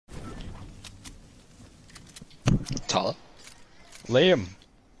Tyler? Liam,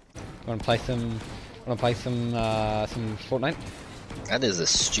 wanna play some Fortnite? That is a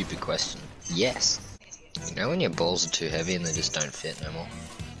stupid question. Yes. You know when your balls are too heavy and they just don't fit no more?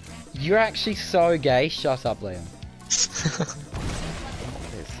 You're actually so gay. Shut up, Liam. There's something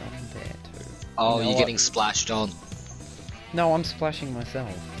there too. Oh, You know you're what? getting splashed on. No, I'm splashing myself.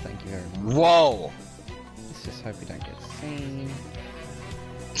 Thank you very much. Whoa! Let's just hope we don't get seen.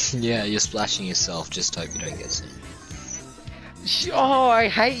 Yeah, you're splashing yourself, just hope you don't get seen. Oh, I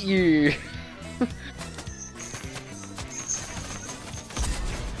hate you.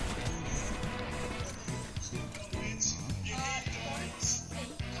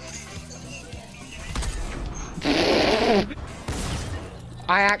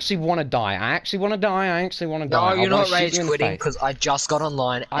 I actually want to die. I actually want to die. No, you're not rage quitting because I just got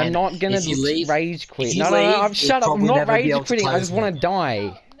online. I'm not gonna rage quit. No, I'm shut up. I'm not rage quitting. I just want to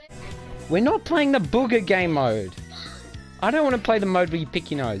die. We're not playing the booger game mode. I don't want to play the mode where you pick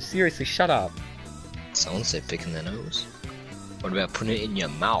your nose. Seriously, shut up. Someone said picking their nose. What about putting it in your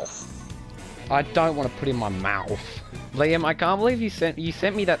mouth? I don't want to put it in my mouth. Liam, I can't believe you sent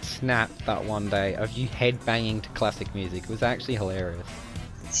me that snap that one day of you headbanging to classic music. It was actually hilarious.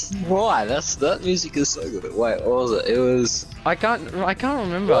 Why? That music is so good. Wait, what was it? It was I can't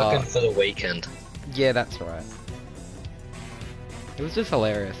remember. Working for the Weekend. Yeah, that's right. It was just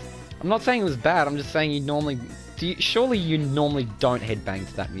hilarious. I'm not saying it was bad. I'm just saying you normally surely you normally don't headbang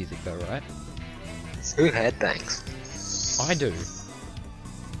to that music though, right? Who headbangs? I do.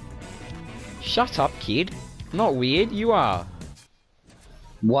 Shut up, kid. I'm not weird. You are.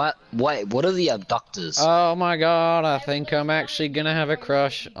 What? Wait, what are the abductors? Oh my god, I think I'm actually gonna have a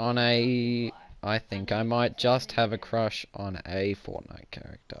crush on a... I think I might just have a crush on a Fortnite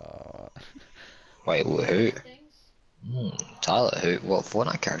character. Wait, who? Tyler, who? What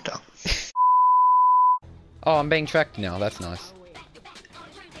Fortnite character? Oh, I'm being tracked now, that's nice.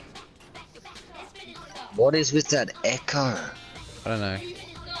 What is with that echo? I don't know.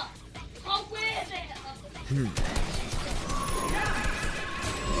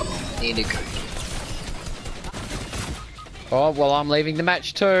 Need to go. Oh, well, I'm leaving the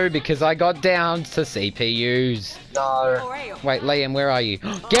match too because I got down to CPUs. No. Wait, Liam, where are you?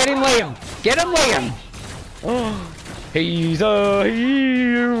 Get him, Liam! Get him, Liam! Oh, he's a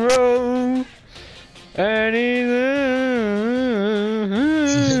hero, and he's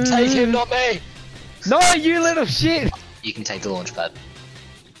Take him, not me! No, you little shit! You can take the launch pad.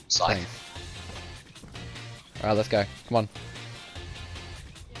 Psych. Alright, let's go. Come on.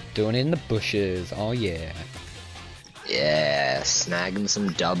 Doing it in the bushes. Oh, yeah. Yeah, snagging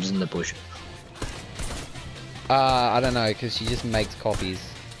some dubs in the bush. I don't know, because she just makes copies.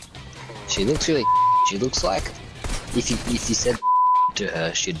 She looks really. She looks like if you said to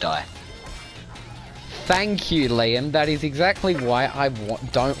her, she'd die. Thank you, Liam. That is exactly why I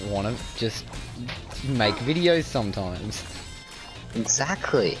don't want to just make videos sometimes.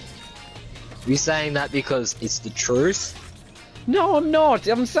 Exactly. You saying that because it's the truth? No, I'm not.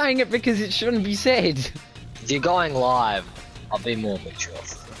 I'm saying it because it shouldn't be said. If you're going live, I'll be more mature.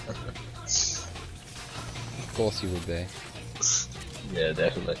 Of course you would be. Yeah,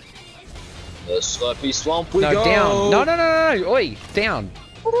 definitely. The slurpy swamp we go! No, down! No, no, no, no! Oi! Down!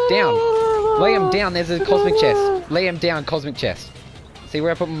 Down! Liam, down! There's a cosmic chest. Liam, down, cosmic chest. See where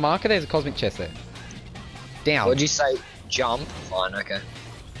I put my marker? There's a cosmic chest there. Down. What'd you say? Jump? Fine, okay.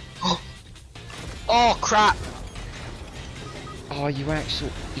 Oh, crap! Oh, you actual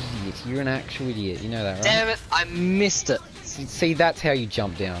idiot. You're an actual idiot. You know that, right? Damn it, I missed it. See, that's how you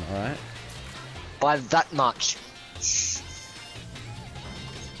jump down, alright? By that much.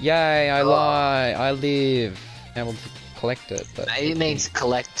 Yay, I lie. I live. Able to collect it, but... Maybe it means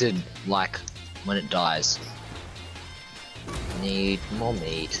collected, like, when it dies. Need more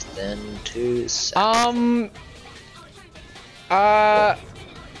meat than 2 seconds.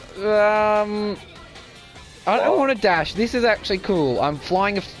 I don't want to dash. This is actually cool. I'm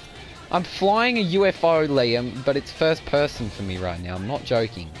flying a UFO, Liam, but it's first person for me right now. I'm not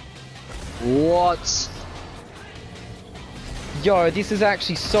joking. What? Yo, this is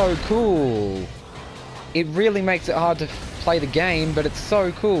actually so cool. It really makes it hard to play the game, but it's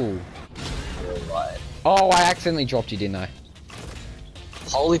so cool. Right. Oh, I accidentally dropped you, didn't I?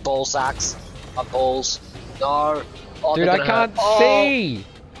 Holy ball sacks. My balls. No. Oh, dude, I can't see.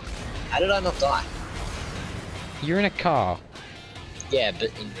 How did I not die? You're in a car. Yeah, but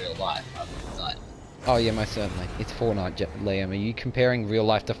in real life, I would have died. Oh yeah, most certainly. It's Fortnite, Liam. Are you comparing real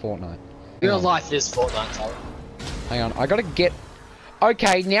life to Fortnite? Real life is Fortnite, Tyler. Hang on, I gotta get...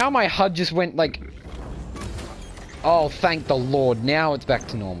 Okay, now my HUD just went like... Oh, thank the Lord. Now it's back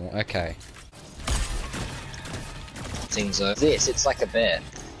to normal. Okay. things though. It's like a bear.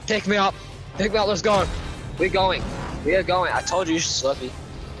 Pick me up! Pick me up, let's go! We're going. We are going. I told you, Slurpee.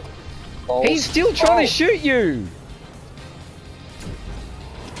 Balls. He's still trying to shoot you!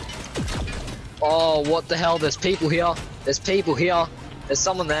 Oh, what the hell? There's people here. There's people here. There's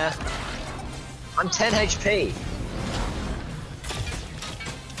someone there. I'm 10 HP.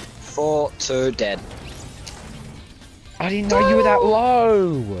 4, 2, dead. I didn't know you were that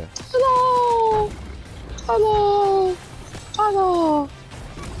low! Hello! Hello! Hello!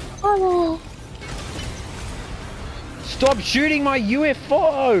 Hello! Stop shooting my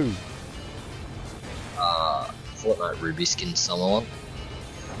UFO! Fortnite Ruby skin someone.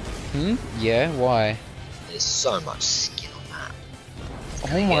 Hmm? Yeah, why? There's so much skin on that.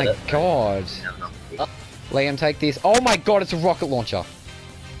 Oh my god. Liam, take this. Oh my god, it's a rocket launcher.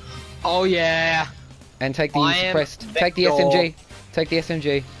 Oh yeah. And take the suppressed. Take the SMG. Take the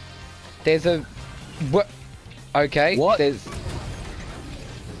SMG. There's a... What? Okay. What? There's...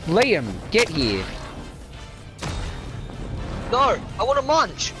 Liam, get here. No, I want to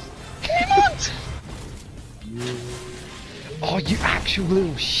munch. Can you munch? Oh, you actual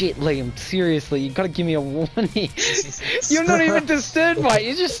little shit, Liam. Seriously, you gotta give me a warning. You're not even disturbed by it.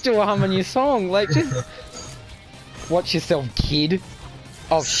 You're just still humming your song. Like, just... Watch yourself, kid.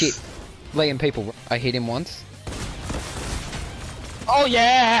 Oh, shit. Liam, people. I hit him once. Oh,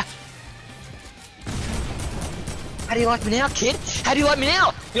 yeah! How do you like me now, kid? How do you like me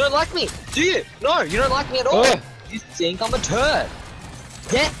now? You don't like me, do you? No, you don't like me at all. Ugh. You think I'm a turd.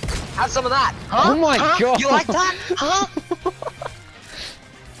 Yeah? Have some of that. Huh? Oh my god. You like that? Huh?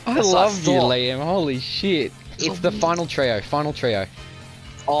 I love you, Liam. Holy shit. It's the final trio. Final trio.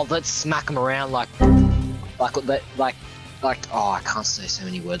 Oh, let's smack them around like, oh, I can't say so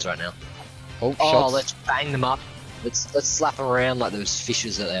many words right now. Oh, Oh, shots. let's bang them up. Let's slap them around like those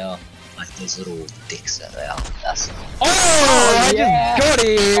fishes that they are. Like those little dicks that they are. That's it. Oh, I yeah. just got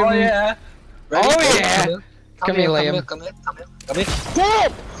him. Oh yeah. Ready? Oh yeah. Come here, Liam. Come here.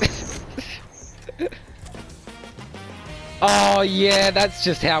 Oh yeah, that's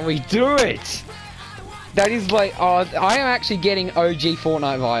just how we do it. That is like, oh, I am actually getting OG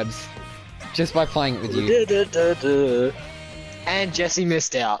Fortnite vibes just by playing it with you. And Jesse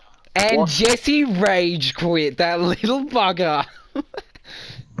missed out. And What? Jesse rage quit, that little bugger.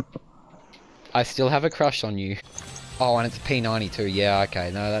 I still have a crush on you. Oh, and it's P90 too. Yeah,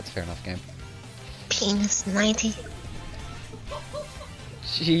 okay. No, that's fair enough, game. Penis 90.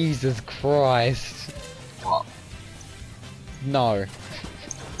 Jesus Christ. What? No.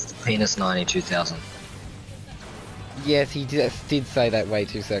 Penis 90 2000. Yes, he did say that way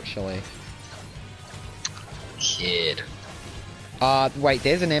too sexually. Kid. Wait,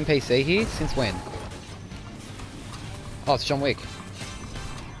 there's an NPC here? Since when? Oh, it's John Wick.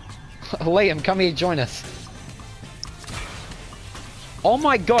 Liam, come here, join us. Oh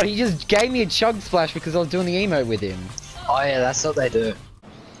my god, he just gave me a chug splash because I was doing the emote with him. Oh yeah, that's what they do.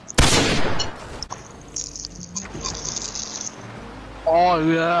 Oh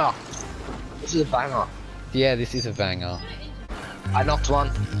yeah. This is a banger. Yeah, this is a banger. I knocked one.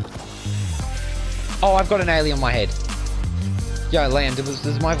 Oh, I've got an alien on my head. Yo, Liam,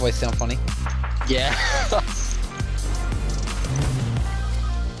 does my voice sound funny? Yeah.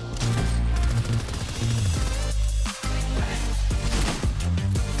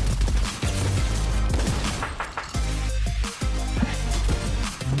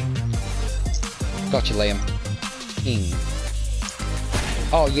 Gotcha, Liam. King.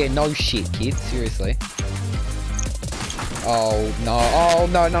 Oh yeah, no shit, kid. Seriously. Oh no,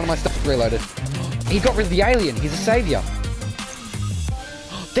 none of my stuff reloaded. He got rid of the alien. He's a savior.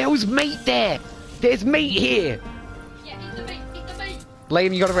 There was meat there. There's meat here. Yeah, eat the meat, eat the meat.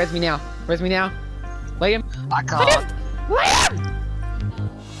 Liam, you gotta res me now. Res me now. Liam. I can't. Liam!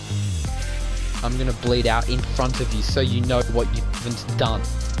 I'm gonna bleed out in front of you so you know what you haven't done.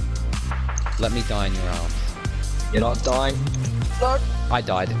 Let me die in your arms. You're not dying. No. I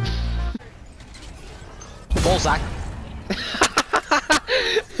died. Ballsack.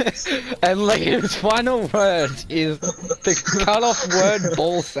 And Liam's final word is the cut-off word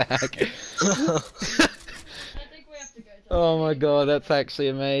ballsack. I think we have to go. Oh my god, that's actually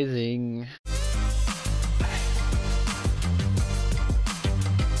amazing.